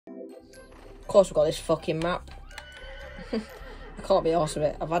course we've got this fucking map. I can't be arsed with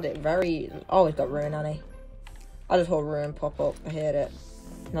it. I've had it very... Oh, it's got ruin, honey. I just heard ruin pop up. I heard it.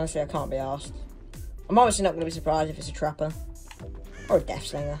 And honestly, I can't be arsed. I'm obviously not going to be surprised if it's a trapper. Or a death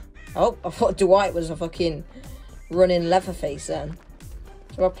slinger. Oh, I thought Dwight was a fucking running Leatherface then.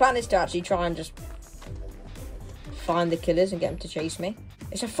 So my plan is to actually try and just find the killers and get them to chase me.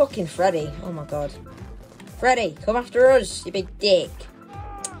 It's a fucking Freddy. Oh my god. Freddy, come after us, you big dick.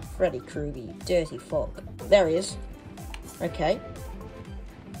 Freddy Krueger, you dirty fuck. There he is. Okay.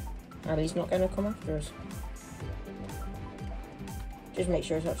 At least not going to come after us. Just make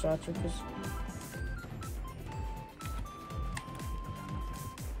sure it's outside troopers.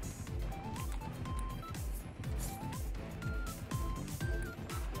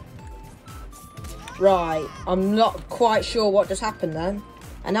 Right, I'm not quite sure what just happened then.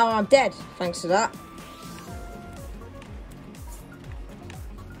 And now I'm dead, thanks to that.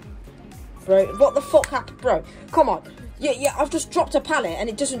 Bro, what the fuck happened? Bro, come on. Yeah, I've just dropped a pallet and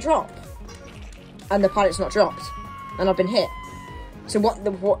it doesn't drop. And the pallet's not dropped. And I've been hit. So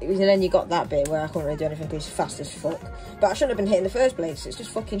and then you got that bit where I couldn't really do anything because it's fast as fuck. But I shouldn't have been hit in the first place. It's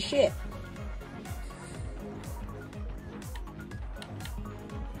just fucking shit.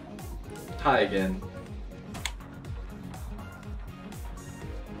 Hi again.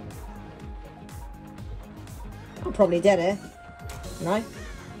 I'm probably dead here. No?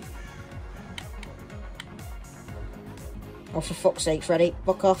 Oh, for fuck's sake, Freddy.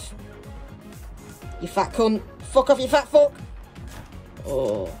 Fuck off. You fat cunt. Fuck off, you fat fuck.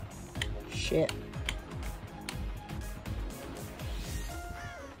 Oh, shit.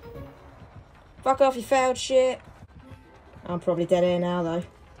 Fuck off, you failed shit. I'm probably dead here now, though.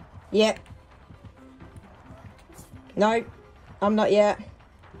 Yep. No, I'm not yet.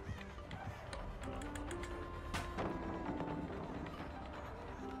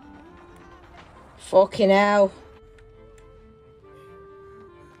 Fucking hell.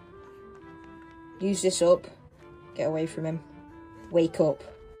 Use this up. Get away from him. Wake up.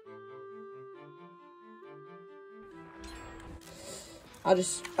 I'll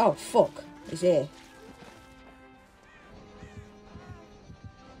just... Oh, fuck. He's here.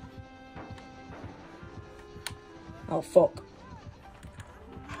 Oh, fuck.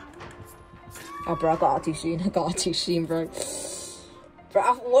 Oh, bro, I got out too soon. I got out too soon, bro. Bro,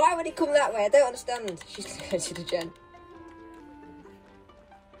 why would he come that way? I don't understand. She's gonna go to the gen.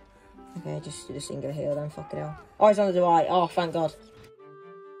 Okay, just do the single heal then, fuck it hell. Oh, he's on the Dwight. Oh, thank God.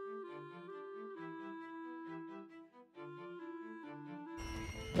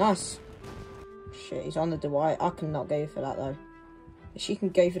 Nice. Shit, he's on the Dwight. I cannot go for that, though. If she can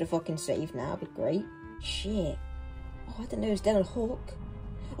go for the fucking save now, it'd be great. Shit. Oh, I didn't know he was dead on Hook.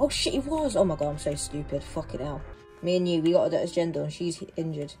 Oh, shit, he was. Oh, my God, I'm so stupid. Fuck it hell. Me and you, we got to get his gen done. She's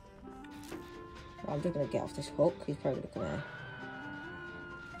injured. Well, I'm just going to get off this Hook. He's probably going to come here.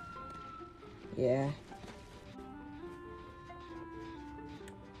 Yeah.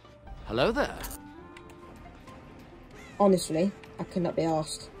 Hello there. Honestly, I could not be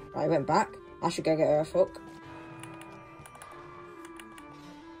arsed. Right, I went back. I should go get her a Hook.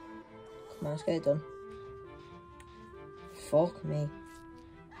 Come on, let's get it done. Fuck me.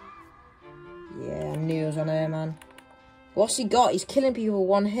 Yeah, I knew it was on her, man. What's he got? He's killing people with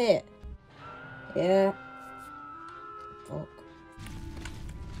one hit. Yeah. Fuck.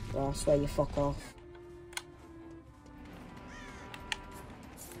 Well, I swear you fuck off.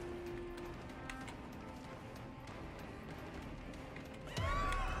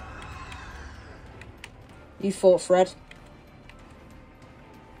 You fought, Fred.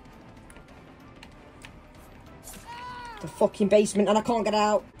 The fucking basement and I can't get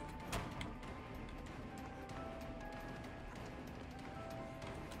out.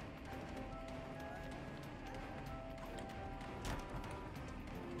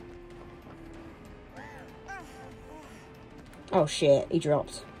 Oh shit, he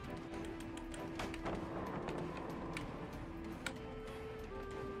dropped.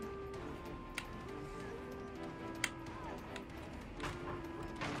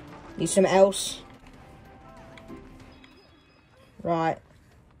 Need something else. Right.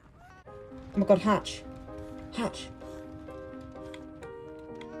 Oh my God, Hatch. Hatch.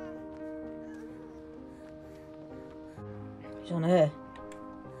 He's on her.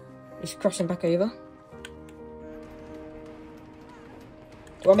 He's crossing back over.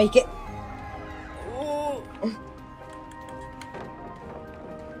 Do I make it? Ooh.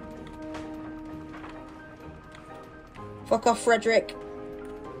 Fuck off, Frederick.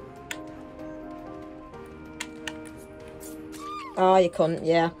 Oh, you cunt,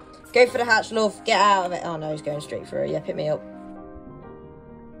 yeah. Go for the hatch, love. Get out of it. Oh, no, he's going straight through. Yeah, pick me up.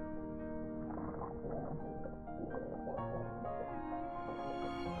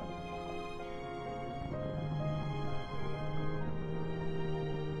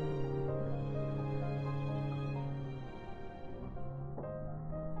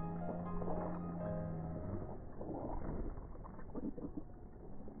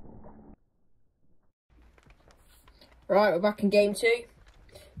 Right, we're back in game 2.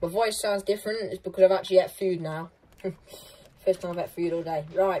 My voice sounds different. It's because I've actually ate food now. First time I've ate food all day.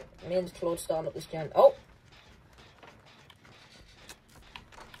 Right, me and Claude starting up this gen. Oh!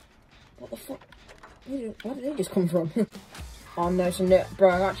 What the fuck? Where did they just come from? Oh no, some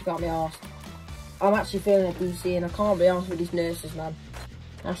bro, I've actually got me arsed. I'm actually feeling a DC and I can't be arsed with these nurses, man.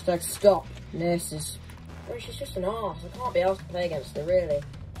 Hashtag stop nurses. Bro, she's just an arse. I can't be arsed to play against her, really.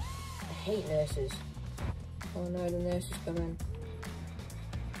 I hate nurses. Oh no, the nurse is coming.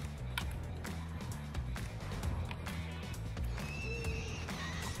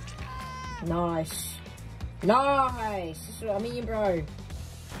 Nice. Nice! This is what I mean, bro.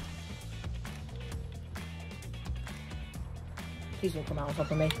 Please don't come out on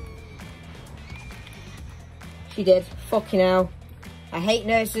top of me. She did. Fucking hell. I hate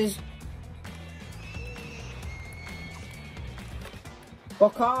nurses.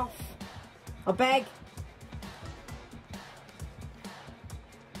 Fuck off. I beg.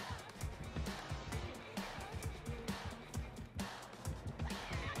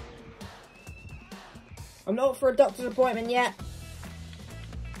 I'm not for a doctor's appointment yet.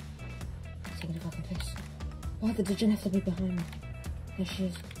 Taking a fucking piss. Why did the gen have to be behind me? There she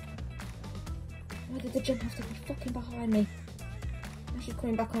is. Why did the gen have to be fucking behind me? Now she's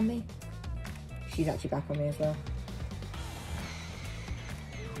coming back on me. She's actually back on me as well.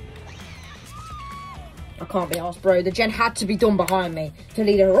 I can't be arsed, bro. The gen had to be done behind me to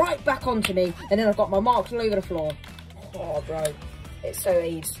lead her right back onto me, and then I've got my marks all over the floor. Oh, bro. It's so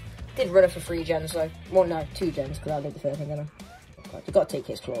easy. Did run her for 3 gens, though. Well, no, 2 gens, because I did the first thing, didn't I? You've got to take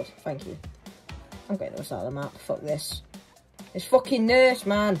his Claude. Thank you. I'm getting this out of the map. Fuck this. This fucking nurse,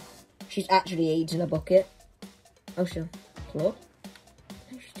 man. She's actually AIDS in a bucket. Oh, sure. Claude?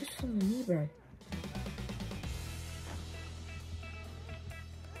 No, she's just following me, bro.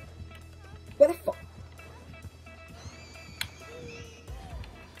 Where the fuck?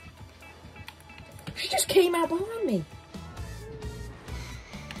 She just came out behind me.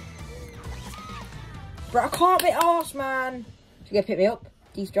 Bro, I can't be arsed, man. She's gonna pick me up.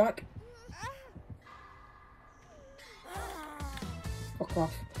 D-strike. Fuck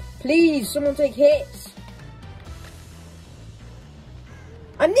off. Please, someone take hits.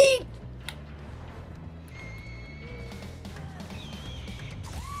 I need...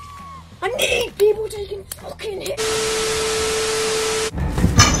 people taking fucking hits.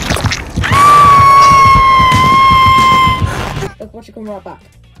 Look, watch it come right back.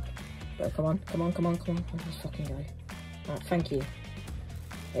 Bro, come on. Let's fucking go. Alright, thank you.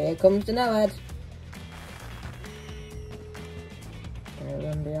 Here comes the no-head. Gonna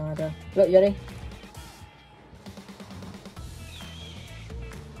run behind her. Look, you ready?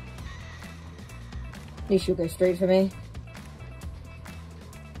 At least she'll go straight for me.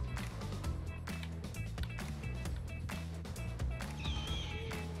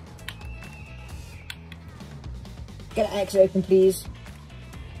 Get an exit open, please.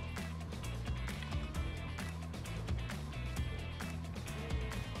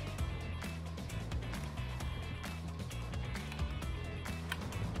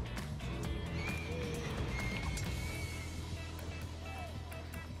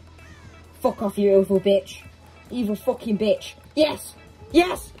 Fuck off, you evil bitch. Evil fucking bitch. Yes!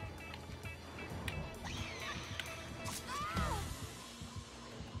 Yes!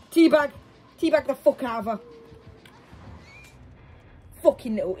 Teabag! Teabag the fuck out of her.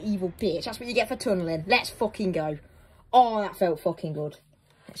 Fucking little evil bitch. That's what you get for tunnelling. Let's fucking go. Oh, that felt fucking good.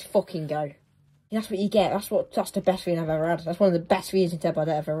 Let's fucking go. That's what you get. That's the best feeling I've ever had. That's one of the best feelings I've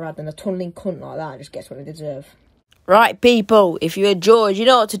ever had. And a tunnelling cunt like that just gets what they deserve. Right, people. If you enjoyed, you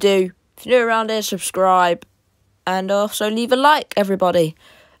know what to do. If you're new around here, subscribe. And also leave a like, everybody.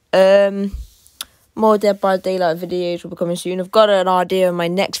 More Dead by Daylight videos will be coming soon. I've got an idea of my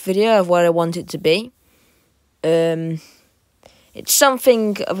next video of what I want it to be. It's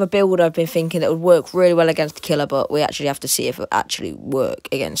something of a build I've been thinking that would work really well against the killer, but we actually have to see if it actually work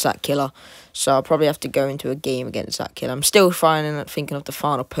against that killer. So I'll probably have to go into a game against that killer. I'm still thinking of the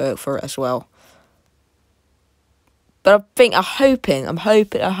final perk for it as well. But I'm hoping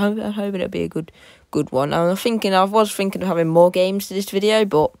it'll be a good one. I was thinking of having more games to this video,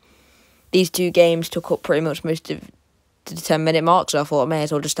 but these 2 games took up pretty much most of the 10-minute mark, so I thought I may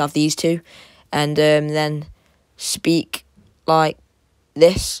as well just have these 2, and then speak like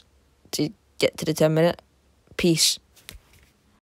this to get to the 10-minute. Peace.